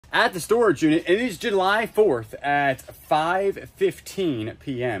at the storage unit. It is July 4th at 5:15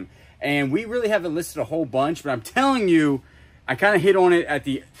 p.m. And we really haven't listed a whole bunch, but I'm telling you, I kind of hit on it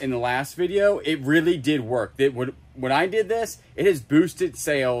in the last video. It really did work. When I did this, it has boosted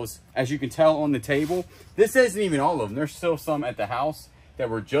sales, as you can tell on the table. This isn't even all of them. There's still some at the house that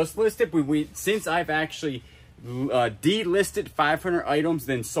were just listed. But since I've actually delisted 500 items,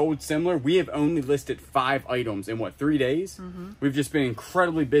 then sold similar, we have only listed 5 items in what, 3 days? We've just been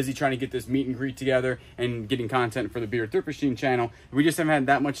incredibly busy trying to get this meet and greet together and getting content for the Bearded Thrift Machine channel. We just haven't had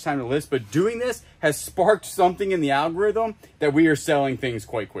that much time to list, but doing this has sparked something in the algorithm that we are selling things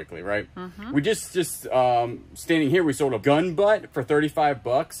quite quickly, right? We just standing here, we sold a gun butt for 35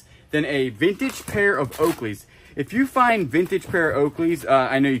 bucks, then a vintage pair of Oakleys. If you find vintage pair of Oakleys,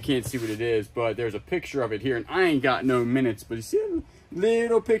 I know you can't see what it is, but there's a picture of it here, and I ain't got no minutes, but you see a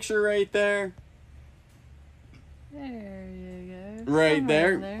little picture right there? There you go. Right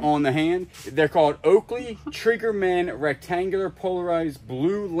there on the hand. They're called Oakley Triggerman Rectangular Polarized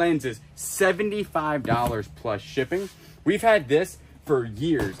Blue Lenses, $75 plus shipping. We've had this for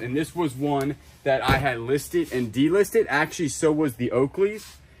years, and this was one that I had listed and delisted. Actually, so was the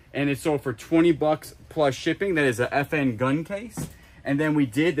Oakleys. And it sold for 20 bucks plus shipping. That is a FN gun case. And then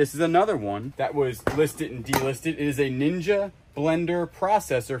this is another one that was listed and delisted. It is a Ninja Blender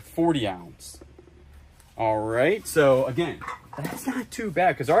processor, 40 ounce. All right, so again, that's not too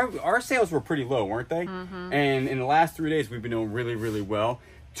bad because our sales were pretty low, weren't they? And in the last 3 days, we've been doing really, really well.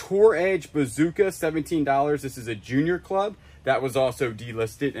 Tour Edge Bazooka, $17. This is a junior club. That was also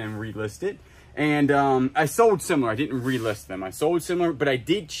delisted and relisted. And I sold similar. I didn't relist them. I sold similar, but I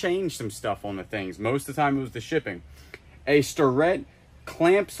did change some stuff on the things. Most of the time it was the shipping. A Starrett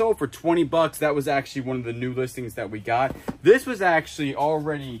clamp sold for 20 bucks. That was actually one of the new listings that we got. This was actually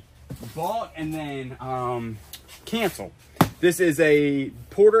already bought and then canceled. This is a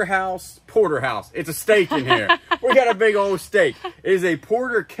porterhouse. It's a steak in here. We got a big old steak. It is a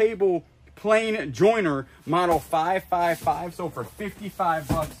Porter cable plain joiner model 555. Sold for 55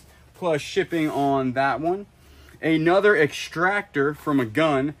 bucks. Plus shipping on that one. Another extractor from a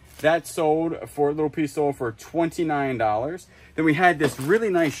gun that sold for a little piece, sold for $29. Then we had this really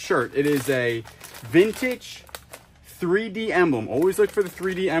nice shirt. It is a vintage 3D emblem. Always look for the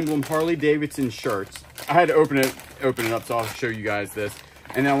 3D emblem Harley Davidson shirts. I had to open it up, so I'll show you guys this.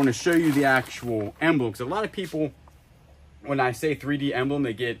 And I want to show you the actual emblem, because a lot of people, when I say 3D emblem,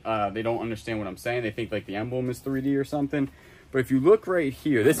 they don't understand what I'm saying. They think like the emblem is 3D or something. But if you look right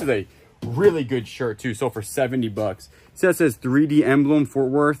here, this is a really good shirt too. Sold for 70 bucks. So it says 3D emblem, Fort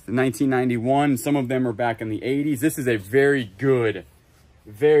Worth, 1991. Some of them are back in the 80s. This is a very good,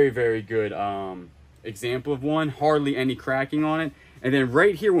 very, very good example of one. Hardly any cracking on it. And then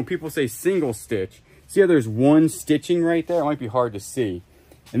right here, when people say single stitch, see how there's one stitching right there? It might be hard to see.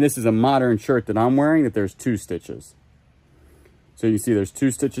 And this is a modern shirt that I'm wearing, that there's 2 stitches. So you see there's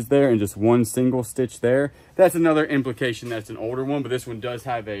 2 stitches there and just 1 single stitch there. That's another implication that's an older one, but this one does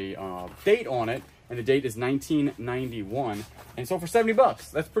have a date on it, and the date is 1991. And so for 70 bucks,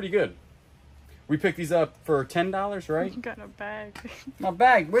 that's pretty good. We picked these up for $10, right? You got a bag. My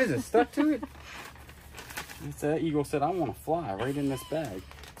bag, what is it, stuck to it? That eagle said, I want to fly right in this bag.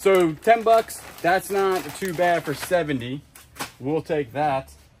 So 10 bucks, that's not too bad for 70. We'll take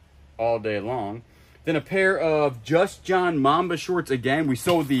that all day long. Then a pair of Just John Mamba shorts again. We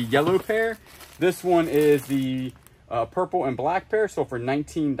sold the yellow pair. This one is the purple and black pair. Sold for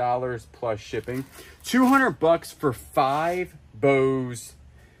 $19 plus shipping. 200 bucks for 5 Bose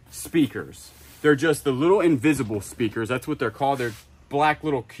speakers. They're just the little invisible speakers. That's what they're called. They're black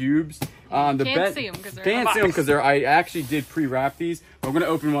little cubes. Can't see them because they're in a box. Can't see them because I actually did pre-wrap these. But I'm going to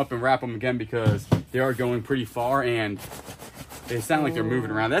open them up and wrap them again because they are going pretty far and they sound like they're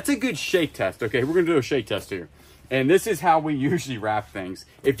moving around. That's a good shake test. Okay, we're going to do a shake test here. And this is how we usually wrap things.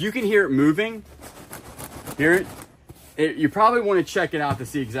 If you can hear it moving, hear it, you probably want to check it out to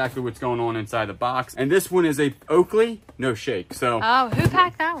see exactly what's going on inside the box. And this one is a Oakley, no shake. So oh, who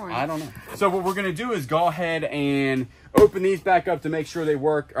packed that one? I don't know. So what we're going to do is go ahead and open these back up to make sure they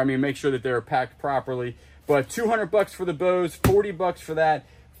work. I mean, make sure that they're packed properly. But 200 bucks for the Bose, 40 bucks for that,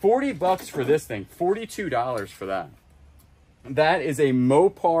 40 bucks for this thing, $42 for that. That is a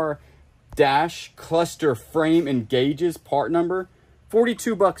Mopar dash cluster frame and gauges part number.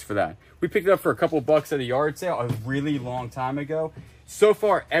 42 bucks for that. We picked it up for a couple bucks at a yard sale a really long time ago. So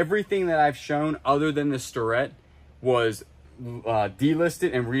far, everything that I've shown other than the Starrett was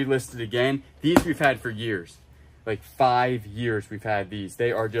delisted and relisted again. These we've had for years. Like 5 years we've had these.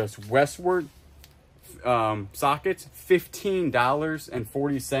 They are just Westward sockets,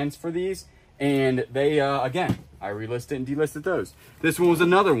 $15.40 for these. And they, again, I relisted and delisted those. This one was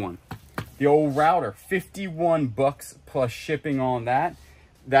another one. The old router, 51 bucks plus shipping on that.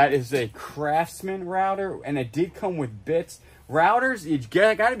 That is a Craftsman router, and it did come with bits. Routers, you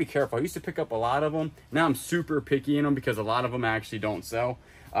gotta be careful. I used to pick up a lot of them. Now I'm super picky in them because a lot of them actually don't sell.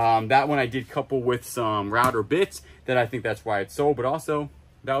 That one I did couple with some router bits that I think that's why it sold, but also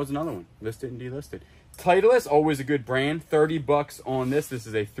that was another one, listed and delisted. Titleist, always a good brand. 30 bucks on this. This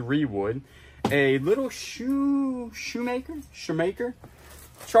is a 3-wood. A little shoemaker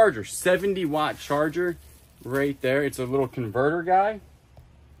charger, 70-watt charger right there. It's a little converter guy.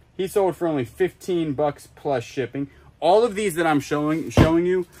 He sold for only 15 bucks plus shipping. All of these that I'm showing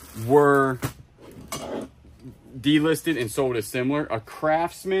you were delisted and sold as similar. A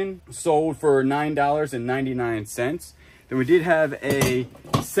Craftsman sold for $9.99. Then we did have a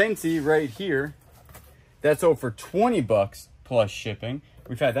Sensi right here that sold for 20 bucks plus shipping.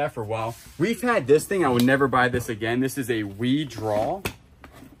 We've had that for a while. We've had this thing. I would never buy this again. This is a We Draw.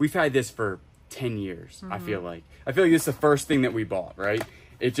 We've had this for 10 years, I feel like. I feel like this is the first thing that we bought, right?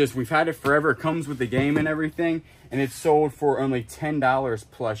 It just, we've had it forever. It comes with the game and everything, and it's sold for only $10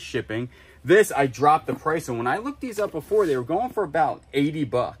 plus shipping. This, I dropped the price, and when I looked these up before, they were going for about 80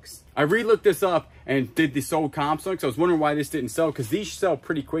 bucks. I re-looked this up and did the sold comps on, because I was wondering why this didn't sell, because these sell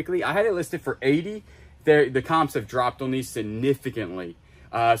pretty quickly. I had it listed for 80. The comps have dropped on these significantly.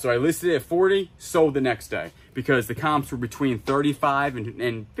 So I listed it at 40, sold the next day, because the comps were between 35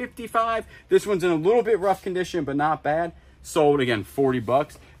 and 55. This one's in a little bit rough condition, but not bad. Sold, again, 40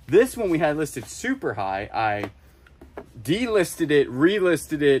 bucks. This one we had listed super high. I delisted it,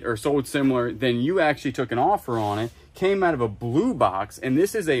 relisted it, or sold similar. Then you actually took an offer on it. Came out of a blue box, and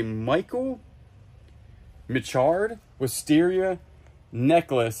this is a Michael Michard wisteria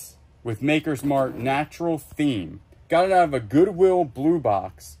necklace with Maker's Mark natural theme. Got it out of a Goodwill blue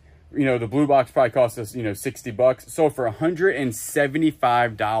box. You know, the blue box probably cost us, 60 bucks. Sold for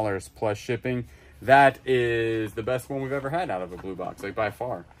 $175 plus shipping. That is the best one we've ever had out of a blue box, like by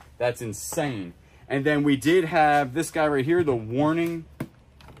far. That's insane. And then we did have this guy right here, the Warning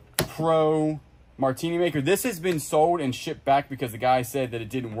Pro Martini Maker. This has been sold and shipped back because the guy said that it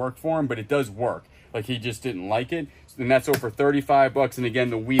didn't work for him, but it does work. Like, he just didn't like it. And that sold for 35 bucks. And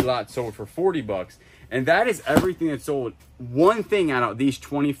again, the Wii Lot sold for 40 bucks. And that is everything that sold. One thing out of these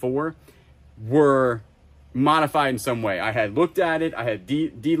 24 were modified in some way. I had looked at it, I had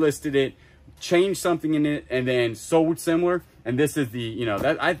delisted it, changed something in it, and then sold similar. And this is the,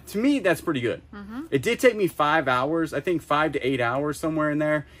 to me, that's pretty good. It did take me 5 hours, I think 5 to 8 hours, somewhere in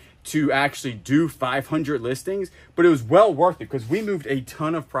there, to actually do 500 listings, but it was well worth it because we moved a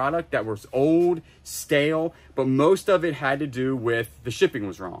ton of product that was old, stale, but most of it had to do with the shipping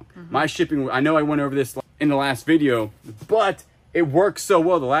was wrong. My shipping, I know I went over this in the last video, but it worked so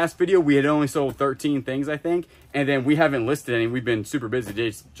well. The last video, we had only sold 13 things, I think, and then we haven't listed any. We've been super busy.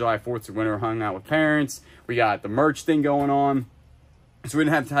 July 4th, so we went over, hung out with parents. We got the merch thing going on, so we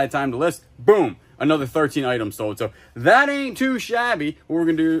didn't have time to list. Boom, another 13 items sold. So that ain't too shabby. What we're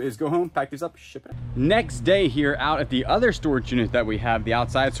gonna do is go home, pack these up, ship it out. Next day here out at the other storage unit that we have, the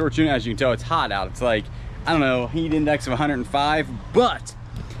outside storage unit. As you can tell, it's hot out. It's like, I don't know, heat index of 105, but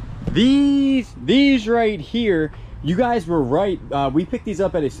these right here, you guys were right. We picked these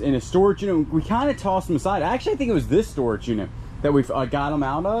up in a storage unit. We kind of tossed them aside. Actually, I think it was this storage unit that we got them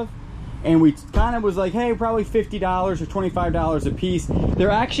out of. And we kind of was like, hey, probably $50 or $25 a piece. They're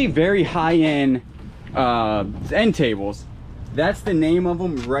actually very high-end end tables. That's the name of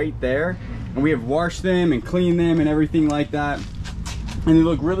them right there. And we have washed them and cleaned them and everything like that. And they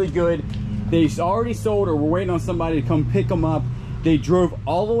look really good. They already sold, or we're waiting on somebody to come pick them up. They drove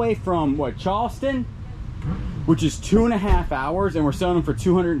all the way from, Charleston, which is 2.5 hours, and we're selling them for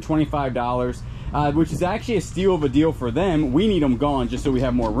 $225. Which is actually a steal of a deal for them. We need them gone just so we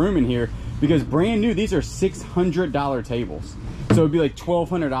have more room in here, because brand new, these are $600 tables. So it'd be like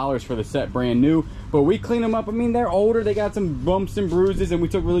 $1,200 for the set brand new. But we clean them up. I mean, they're older. They got some bumps and bruises, and we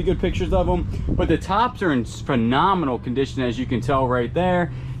took really good pictures of them. But the tops are in phenomenal condition, as you can tell right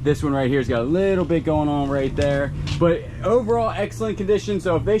there. This one right here has got a little bit going on right there. But overall, excellent condition.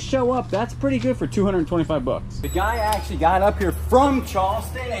 So if they show up, that's pretty good for 225 bucks. The guy actually got up here from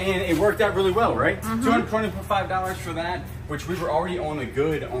Charleston, and it worked out really well, right? $225 for that, which we were already on the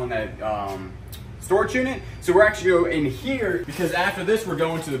good on that storage unit. So we're actually going in here, because after this, we're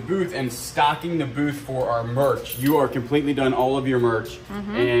going to the booth and stocking the booth for our merch. You are completely done all of your merch,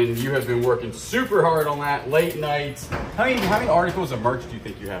 and you have been working super hard on that, late nights. How many articles of merch do you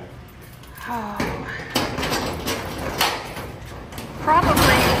think you have? Oh,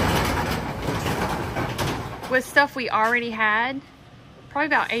 probably, with stuff we already had, probably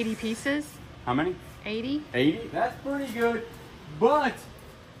about 80 pieces. How many? 80? 80? That's pretty good. But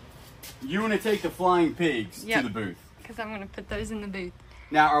you want to take the flying pigs to the booth. Because I'm going to put those in the booth.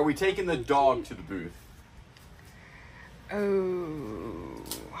 Now, are we taking the dog to the booth? Oh.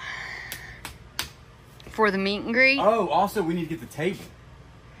 For the meet and greet? Oh, also we need to get the table.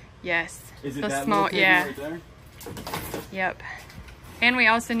 Yes. Is it the that small, little table yeah. right there? Yep. And we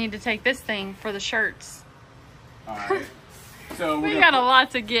also need to take this thing for the shirts. All right. So we got a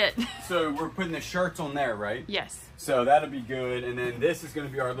lot to get. So we're putting the shirts on there, right? Yes. So that'll be good. And then this is going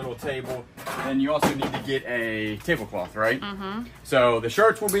to be our little table. And you also need to get a tablecloth, right? Mm-hmm. So the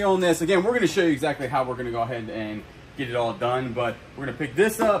shirts will be on this. Again, we're going to show you exactly how we're going to go ahead and get it all done. But we're going to pick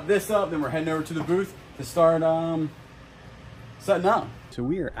this up, then we're heading over to the booth to start setting up. So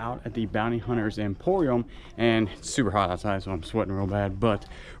we are out at the Bounty Hunters Emporium, and it's super hot outside, so I'm sweating real bad. But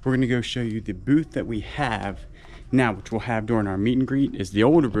we're going to go show you the booth that we have now, which we'll have during our meet and greet. Is the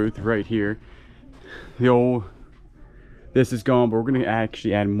older booth right here. This is gone, but we're going to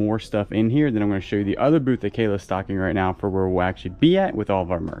actually add more stuff in here. Then I'm going to show you the other booth that Kayla's stocking right now for where we'll actually be at with all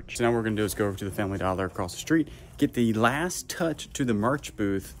of our merch. So now what we're going to do is go over to the Family Dollar across the street, get the last touch to the merch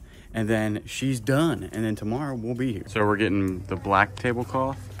booth, and then she's done. And then tomorrow we'll be here. So we're getting the black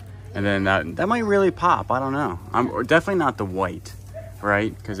tablecloth, and then that might really pop. I don't know. I'm definitely not the white,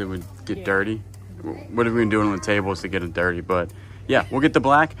 right? Because it would get dirty. What have we been doing on the tables to get it dirty? But yeah, we'll get the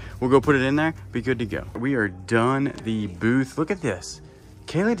black. We'll go put it in there. Be good to go. We are done the booth. Look at this.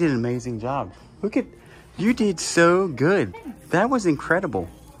 Kayla did an amazing job. Look at, you did so good. That was incredible.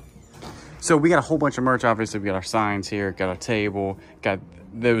 So we got a whole bunch of merch. Obviously, we got our signs here, got our table, got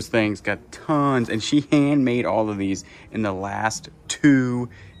those things, got tons. And she handmade all of these in the last 2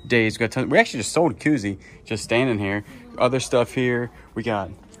 days. We got tons. We actually just sold a koozie just standing here. Other stuff here. We got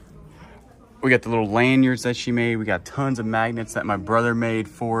the little lanyards that she made. We got tons of magnets that my brother made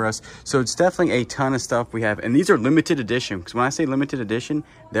for us. So it's definitely a ton of stuff we have. And these are limited edition, because when I say limited edition,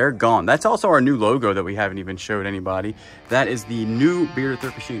 they're gone. That's also our new logo that we haven't even showed anybody. That is the new Bearded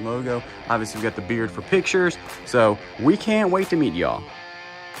Thrift Machine logo. Obviously, we got the beard for pictures. So we can't wait to meet y'all.